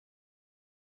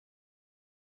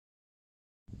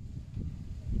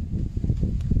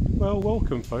Well,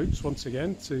 welcome folks once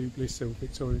again to Blisshill,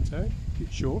 Victorian Town.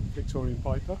 It's short, Victorian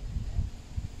Piper.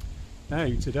 Now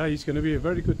today is going to be a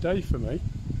very good day for me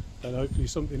and hopefully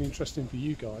something interesting for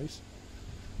you guys.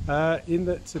 In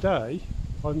that today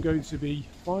I'm going to be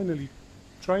finally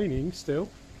training still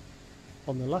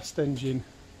on the last engine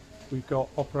we've got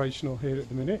operational here at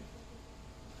the minute,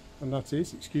 and that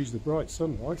is, excuse the bright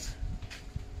sunlight,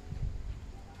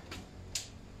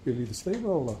 Billy the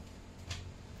steamroller.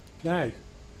 Now,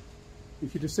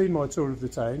 if you'd have seen my tour of the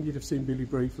town, you'd have seen Billy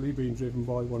briefly being driven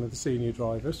by one of the senior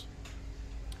drivers.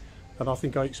 And I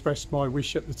think I expressed my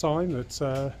wish at the time that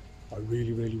I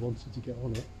really wanted to get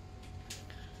on it.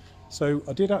 So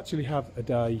I did actually have a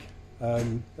day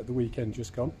at the weekend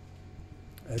just gone,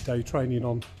 a day training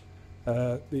on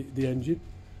the engine.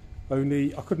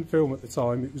 Only I couldn't film at the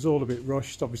time, it was all a bit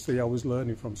rushed. Obviously I was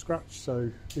learning from scratch, so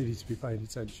needed to be paying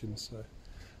attention. So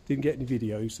didn't get any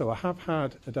videos. So I have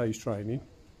had a day's training.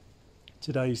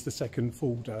 Today's the second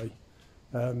full day,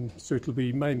 so it'll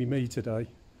be mainly me today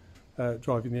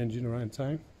driving the engine around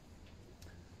town.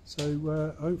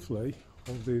 So hopefully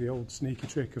I'll do the old sneaky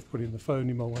trick of putting the phone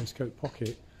in my waistcoat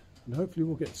pocket, and hopefully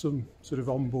we'll get some sort of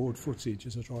onboard footage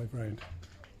as I drive around.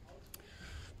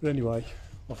 But anyway,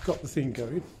 I've got the thing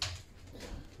going.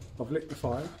 I've lit the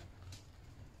fire.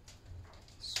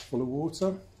 It's full of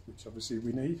water, which obviously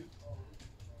we need.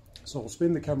 So I'll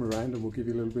spin the camera around and we'll give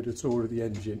you a little bit of tour of the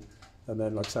engine. And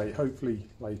then, like I say, hopefully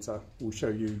later we'll show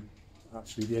you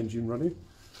actually the engine running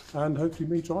and hopefully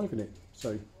me driving it.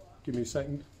 So give me a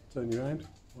second, turn you around,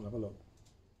 we'll have a look.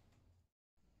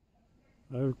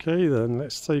 Okay then,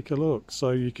 let's take a look. So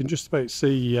you can just about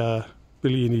see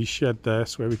Billy in his shed there.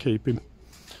 That's where we keep him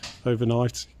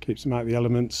overnight, keeps him out of the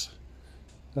elements.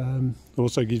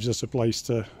 Also gives us a place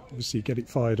to obviously get it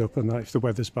fired up, and that if the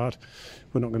weather's bad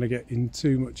we're not going to get in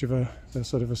too much of a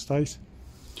sort of a state.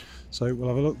 So we'll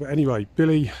have a look. But anyway,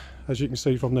 Billy, as you can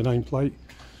see from the nameplate,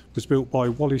 was built by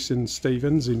Wallis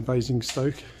Steevens in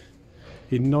Basingstoke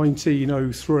in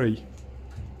 1903.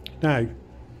 Now,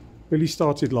 Billy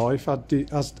started life,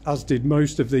 as did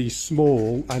most of these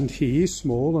small, and he is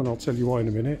small, and I'll tell you why in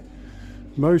a minute.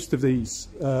 Most of these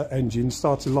engines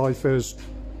started life as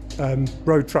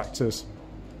road tractors.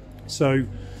 So,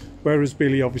 whereas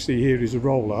Billy obviously here is a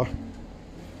roller,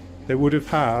 they would have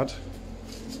had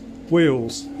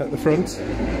wheels at the front.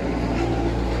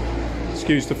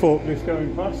 Excuse the forklift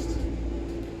going past.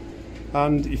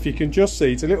 And if you can just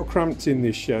see, it's a little cramped in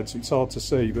this shed, so it's hard to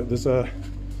see, but there's a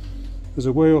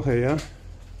wheel here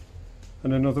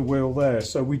and another wheel there.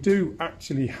 So we do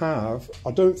actually have,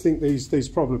 I don't think these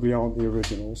probably aren't the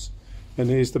originals, and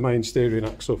here's the main steering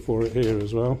axle for it here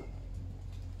as well.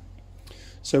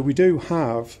 So we do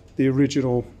have the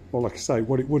original, well, like I say,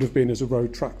 what it would have been as a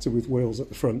road tractor with wheels at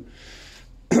the front.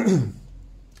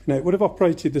 Now it would have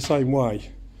operated the same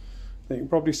way. You can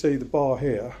probably see the bar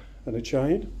here and a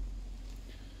chain.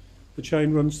 The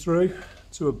chain runs through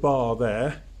to a bar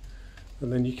there,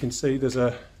 and then you can see there's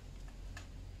a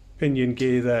pinion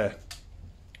gear there.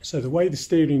 So the way the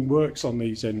steering works on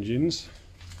these engines,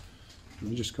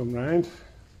 let me just come round.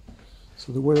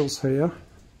 So the wheel's here.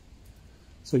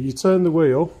 So you turn the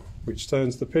wheel, which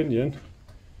turns the pinion,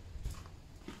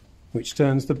 which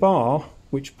turns the bar,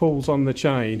 which pulls on the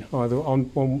chain, either on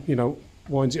one, you know,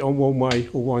 winds it on one way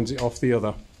or winds it off the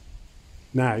other.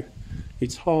 Now,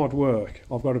 it's hard work,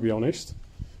 I've got to be honest,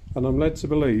 and I'm led to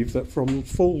believe that from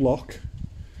full lock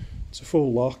to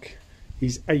full lock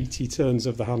is 80 turns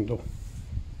of the handle.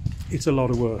 It's a lot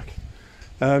of work.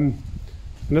 And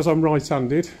as I'm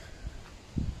right-handed,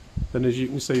 and as you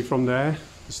can see from there,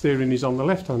 the steering is on the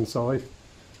left-hand side,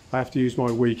 I have to use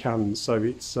my weak hands, so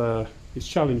it's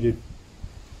challenging.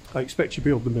 I expect you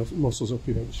build the muscles up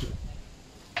eventually.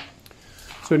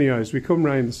 So anyways, we come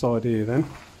round the side here then.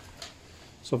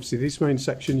 So obviously this main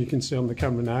section you can see on the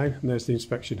camera now, and there's the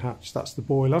inspection hatch, that's the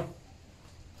boiler.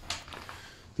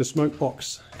 The smoke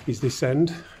box is this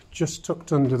end, just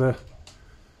tucked under the,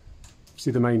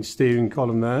 see the main steering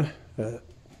column there. And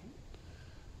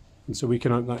so we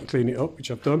can open that and clean it up, which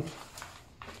I've done.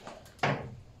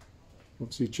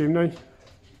 Obviously chimney,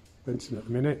 venting at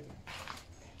the minute.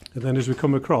 And then as we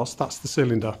come across, that's the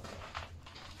cylinder.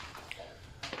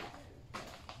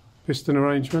 Piston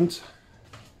arrangement.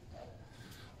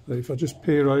 So if I just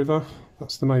peer over,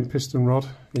 that's the main piston rod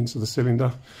into the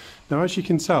cylinder. Now as you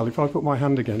can tell, if I put my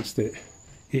hand against it,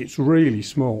 it's really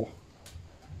small.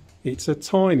 It's a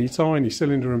tiny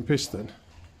cylinder and piston.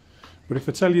 But if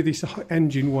I tell you this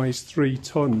engine weighs 3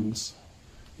 tons,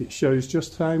 it shows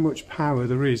just how much power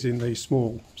there is in these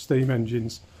small steam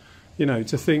engines. You know,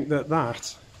 to think that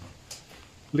that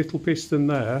little piston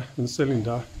there and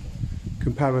cylinder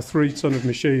can power 3 tonne of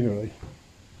machinery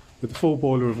with a full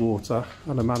boiler of water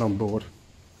and a man on board.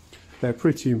 They're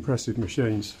pretty impressive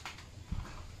machines.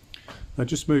 Now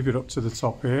just move it up to the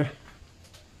top here.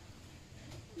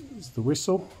 There's the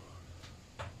whistle.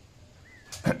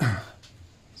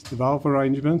 It's the valve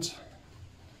arrangement,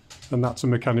 and that's a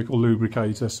mechanical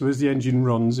lubricator. So as the engine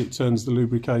runs, it turns the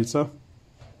lubricator,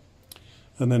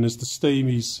 and then as the steam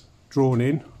is drawn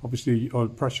in, obviously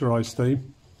pressurised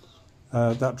steam,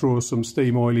 that draws some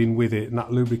steam oil in with it, and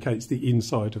that lubricates the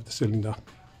inside of the cylinder.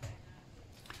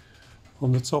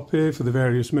 On the top here, for the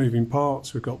various moving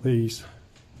parts, we've got these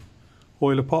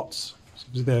oiler pots, so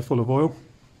they're full of oil,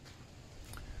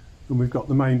 and we've got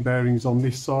the main bearings on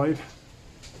this side,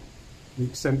 the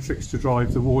eccentrics to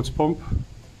drive the water pump.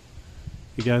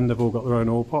 Again, they've all got their own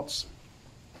oil pots.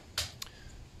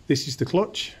 This is the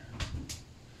clutch.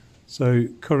 So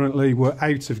currently we're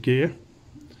out of gear,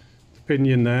 the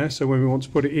pinion there, so when we want to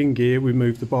put it in gear, we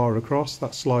move the bar across,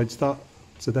 that slides that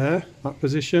to there, that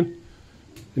position,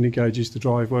 and engages the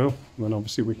drive wheel, and then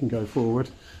obviously we can go forward.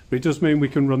 But it does mean we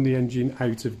can run the engine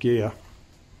out of gear.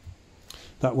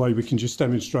 That way we can just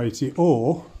demonstrate it,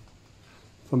 or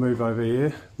if I move over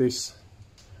here, this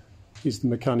is the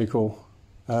mechanical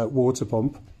water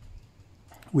pump.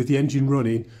 With the engine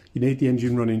running, you need the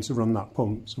engine running to run that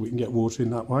pump, so we can get water in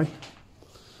that way.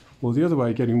 Well, the other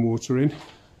way of getting water in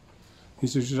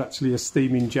is there's actually a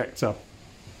steam injector.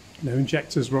 Now,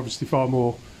 injectors are obviously far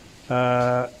more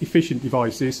efficient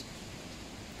devices.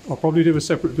 I'll probably do a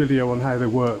separate video on how they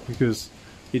work, because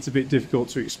it's a bit difficult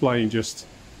to explain just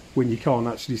when you can't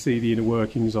actually see the inner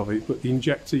workings of it. But the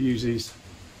injector uses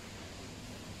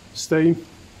steam,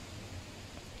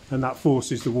 and that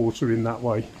forces the water in that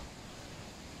way.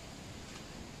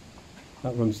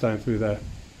 That runs down through there.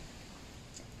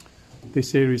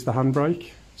 This here is the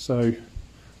handbrake, so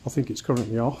I think it's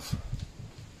currently off.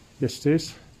 Yes, it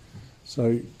is.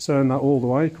 So turn that all the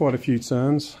way, quite a few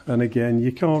turns, and again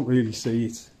you can't really see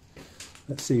it.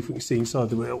 Let's see if we can see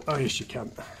inside the wheel. Oh yes, you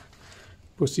can.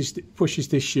 Pushes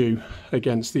this shoe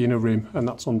against the inner rim, and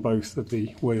that's on both of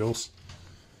the wheels.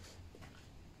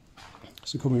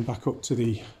 So coming back up to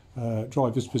the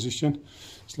driver's position,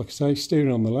 so like I say,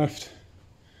 steering on the left.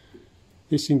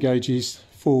 This engages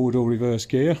forward or reverse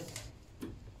gear,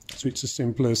 so it's as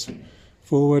simple as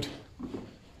forward,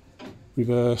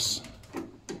 reverse,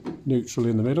 neutral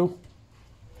in the middle.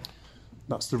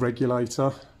 That's the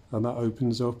regulator, and that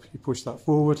opens up. You push that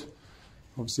forward,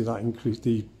 obviously that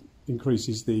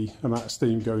increases the amount of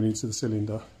steam going into the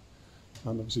cylinder,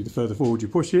 and obviously the further forward you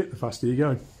push it, the faster you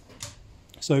go.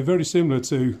 So very similar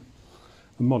to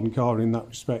a modern car in that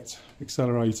respect.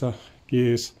 Accelerator,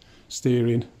 gears,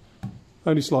 steering.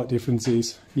 Only slight difference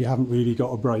is you haven't really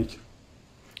got a brake.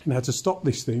 Now to stop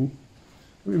this thing,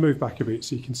 let me move back a bit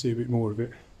so you can see a bit more of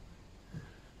it.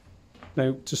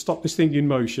 Now to stop this thing in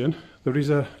motion, there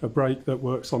is a brake that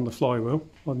works on the flywheel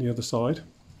on the other side.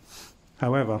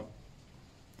 However,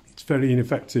 it's very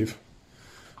ineffective.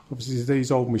 Obviously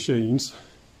these old machines,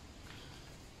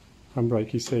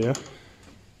 handbrake is here,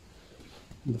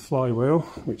 and the flywheel,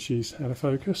 which is out of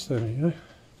focus, there we go.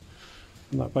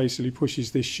 And that basically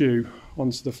pushes this shoe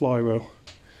onto the flywheel.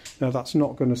 Now that's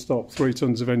not going to stop 3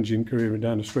 tonnes of engine careering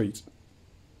down the street.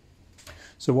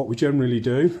 So what we generally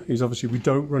do is obviously we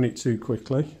don't run it too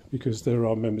quickly, because there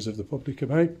are members of the public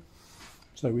about,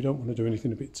 so we don't want to do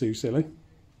anything a bit too silly.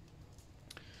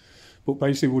 But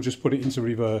basically we'll just put it into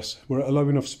reverse. We're at a low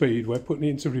enough speed where putting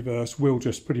it into reverse will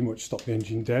just pretty much stop the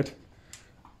engine dead.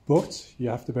 But you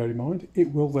have to bear in mind,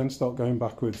 it will then start going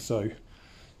backwards, so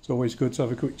it's always good to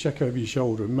have a quick check over your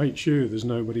shoulder and make sure there's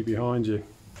nobody behind you.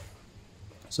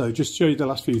 So just show you the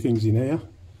last few things in here.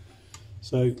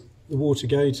 So the water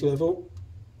gauge level,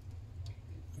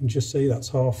 you can just see that's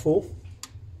half full,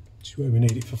 which is where we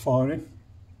need it for firing.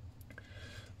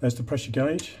 There's the pressure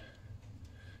gauge.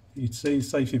 You'd see the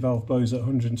safety valve blows at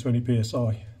 120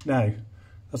 psi. Now,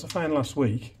 as I found last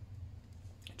week,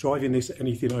 driving this at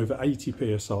anything over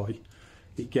 80 psi,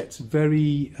 it gets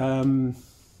very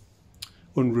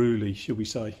unruly, shall we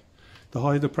say. The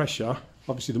higher the pressure,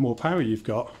 obviously the more power you've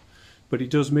got, but it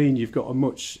does mean you've got a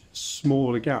much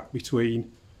smaller gap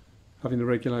between having the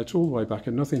regulator all the way back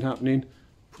and nothing happening,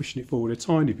 pushing it forward a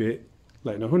tiny bit,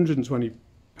 letting 120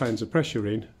 pounds of pressure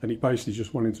in, and it basically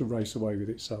just wanting to race away with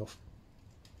itself.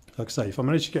 Like I say, if I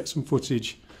manage to get some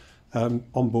footage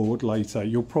on board later,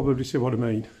 you'll probably see what I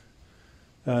mean.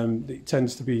 It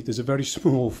tends to be, there's a very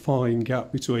small fine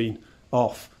gap between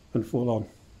off and full on.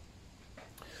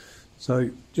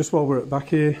 So just while we're at the back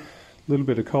here, a little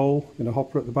bit of coal in a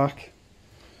hopper at the back,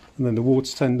 and then the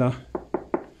water tender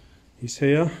is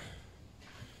here.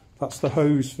 That's the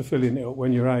hose for filling it up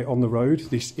when you're out on the road.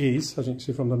 This is, as you can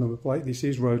see from the number plate, this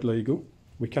is road legal.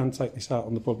 We can take this out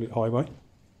on the public highway.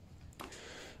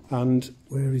 And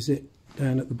where is it?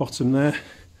 Down at the bottom there.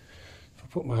 If I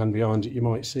put my hand behind it, you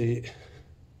might see it.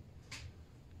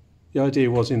 The idea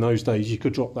was in those days you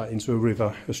could drop that into a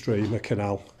river, a stream, a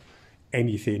canal,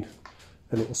 anything,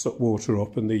 and it will suck water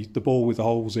up, and the ball with the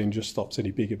holes in just stops any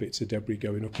bigger bits of debris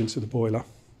going up into the boiler.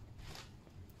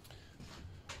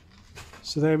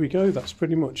 So there we go, that's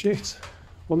pretty much it.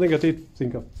 One thing I did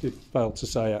fail to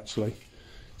say actually,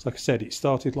 is like I said, it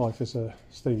started life as a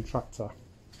steam tractor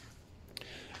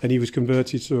and he was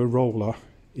converted to a roller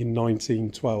in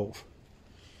 1912.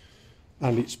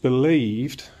 And it's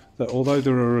believed that although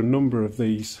there are a number of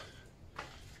these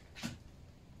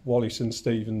Wallis and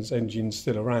Steevens engines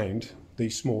still around,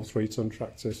 these small 3-ton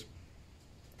tractors,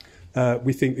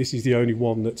 we think this is the only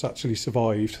one that's actually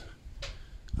survived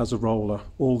as a roller.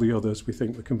 All the others we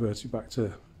think were converted back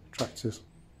to tractors.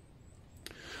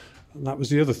 And that was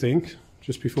the other thing,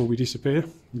 just before we disappear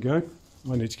and go,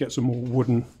 I need to get some more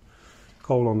wooden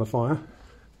coal on the fire,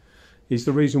 is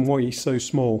the reason why it's so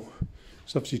small.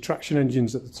 So obviously traction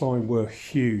engines at the time were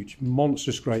huge,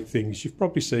 monstrous great things. You've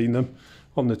probably seen them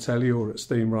on the telly or at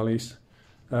steam rallies.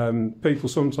 People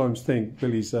sometimes think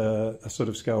Billy's a sort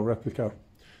of scale replica.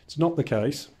 It's not the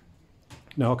case.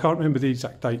 Now I can't remember the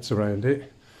exact dates around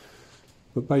it,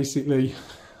 but basically,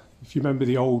 if you remember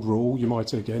the old rule, you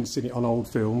might have again seen it on old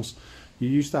films, you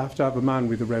used to have a man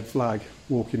with a red flag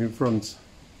walking in front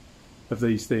of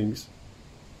these things.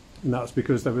 And that's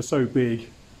because they were so big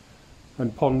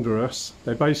and ponderous,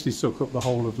 they basically suck up the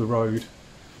whole of the road.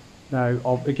 Now,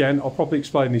 I'll probably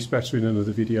explain this better in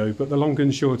another video, but the long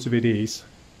and short of it is,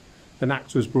 an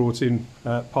act was brought in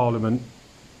Parliament,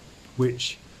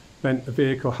 which meant the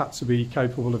vehicle had to be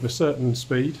capable of a certain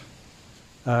speed.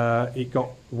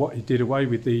 It did away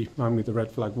with the man with the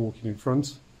red flag walking in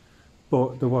front,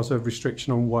 but there was a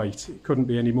restriction on weight. It couldn't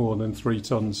be any more than 3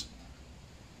 tons.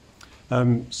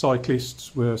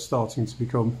 Cyclists were starting to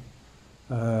become,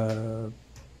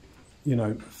 you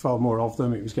know, far more of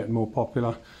them. It was getting more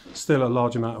popular. Still a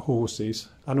large amount of horses,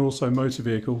 and also motor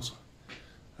vehicles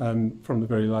from the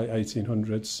very late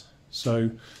 1800s.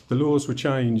 So the laws were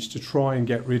changed to try and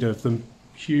get rid of the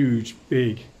huge,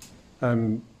 big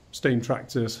steam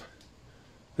tractors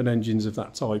and engines of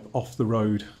that type off the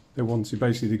road. They wanted,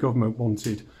 basically the government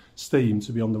wanted steam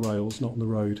to be on the rails, not on the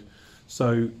road.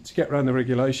 So to get around the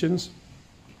regulations,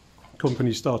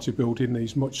 companies started building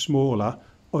these much smaller,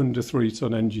 under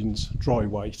 3-ton engines, dry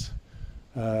weight,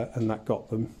 and that got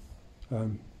them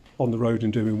on the road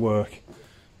and doing work,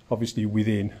 obviously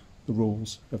within the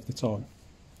rules of the time.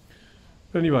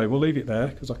 But anyway, we'll leave it there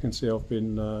because I can see I've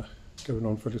been going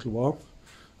on for a little while.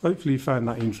 Hopefully you found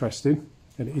that interesting,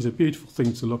 and it is a beautiful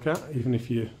thing to look at, even if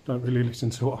you don't really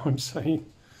listen to what I'm saying.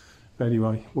 But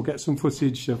anyway, we'll get some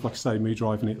footage of, like I say, me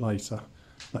driving it later.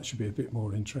 That should be a bit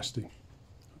more interesting.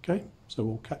 Okay, so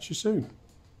we'll catch you soon.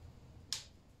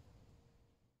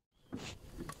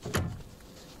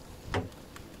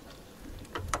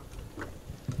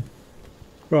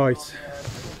 Right.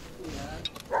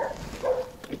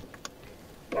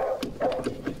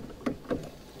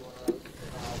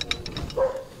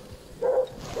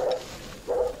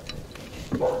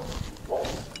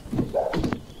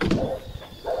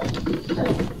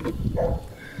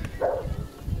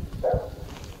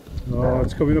 Oh,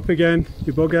 it's coming up again,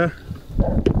 you bugger.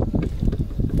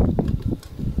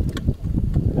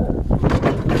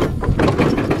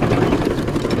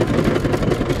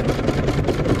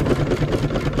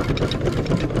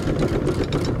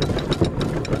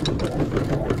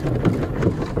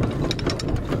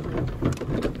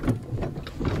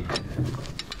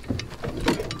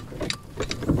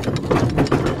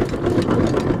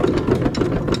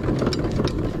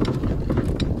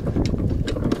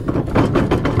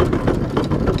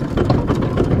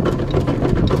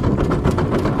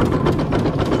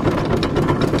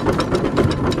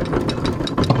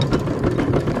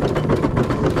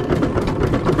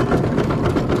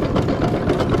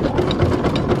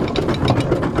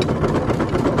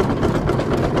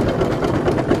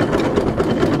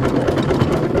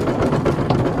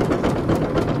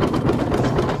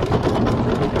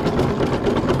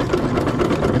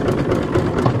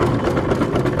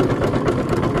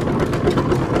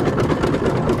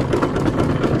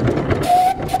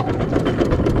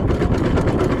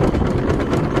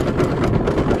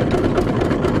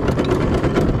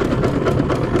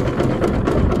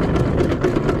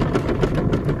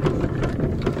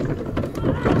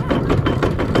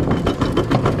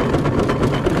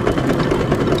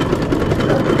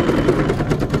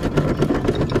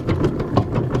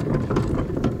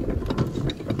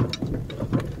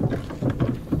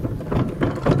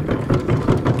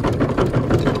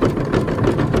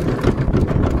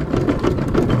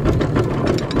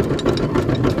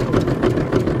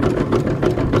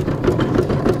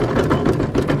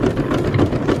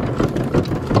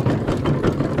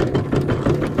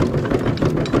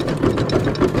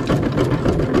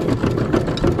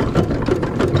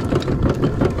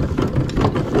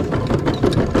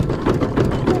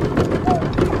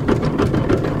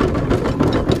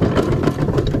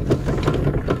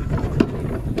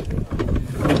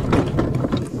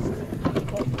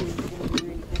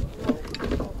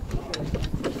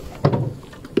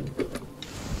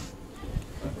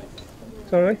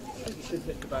 Sorry?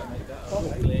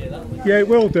 Yeah, it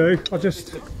will do. I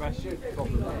just...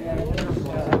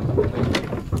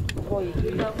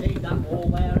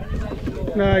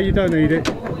 No, you don't need it.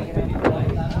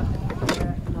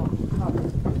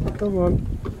 Come on.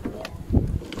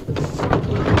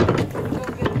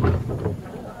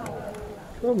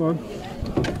 Come on.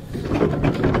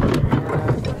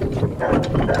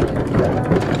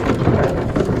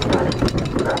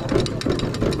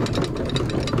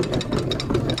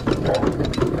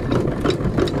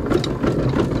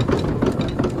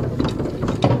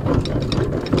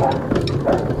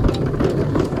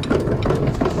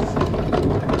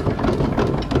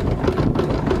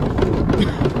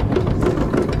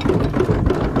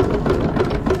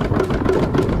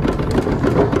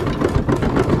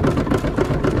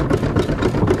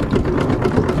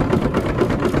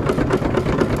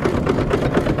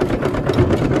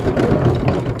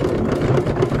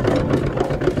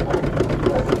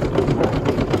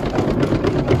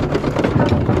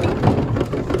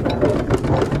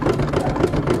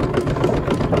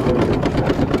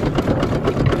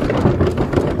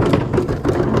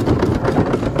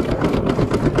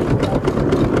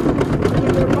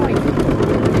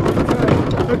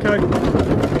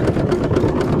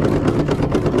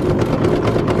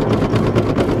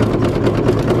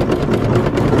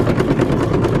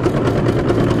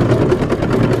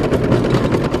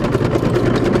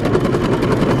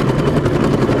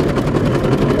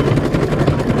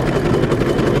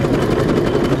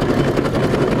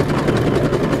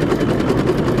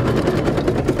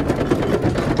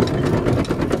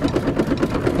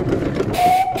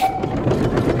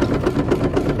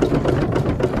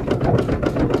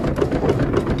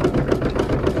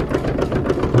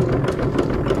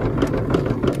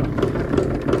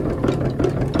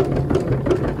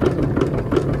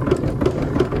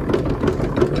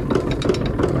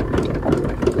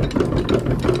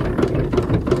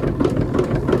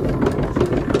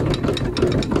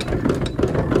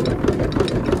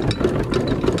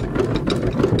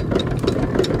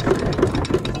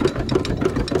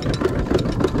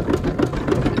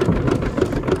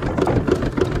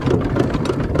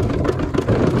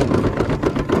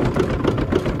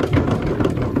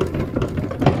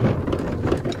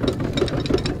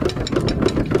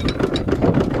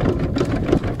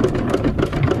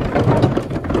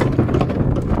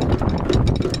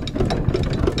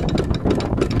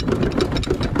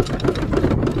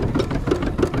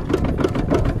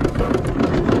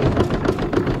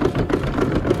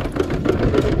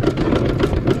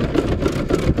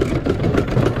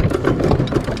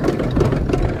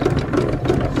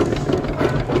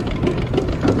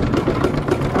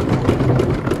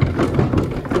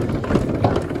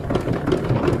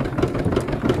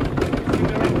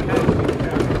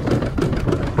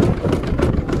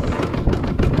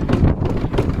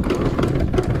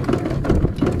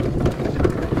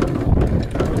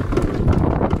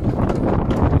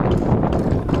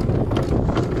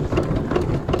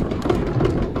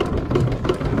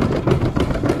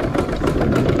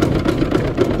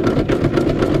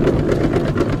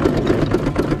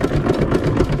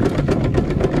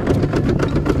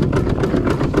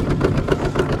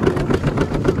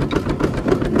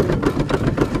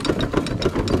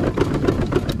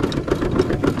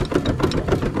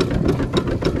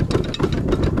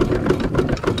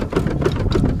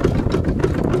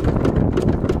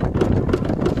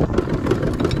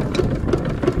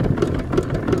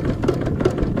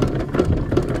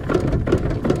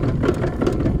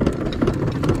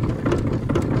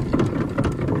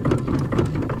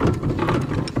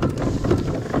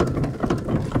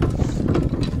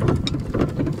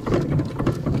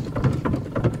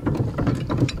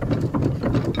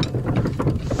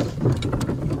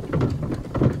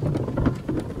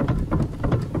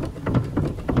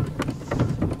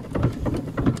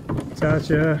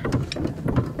 Gotcha.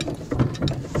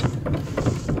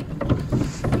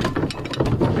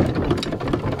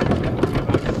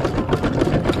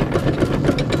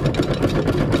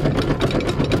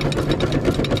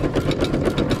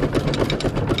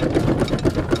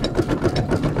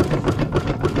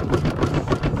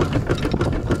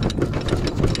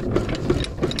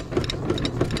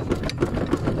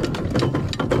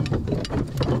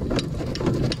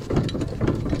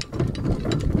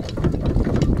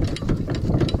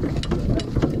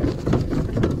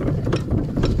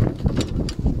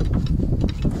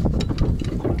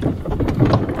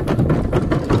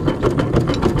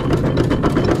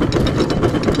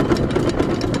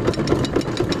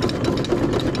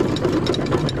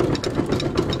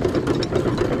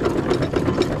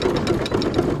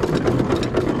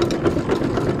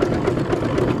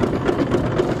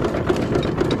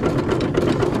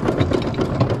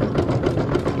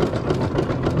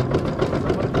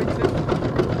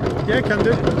 Yeah, can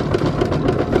do.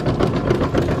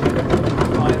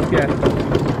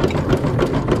 Yeah.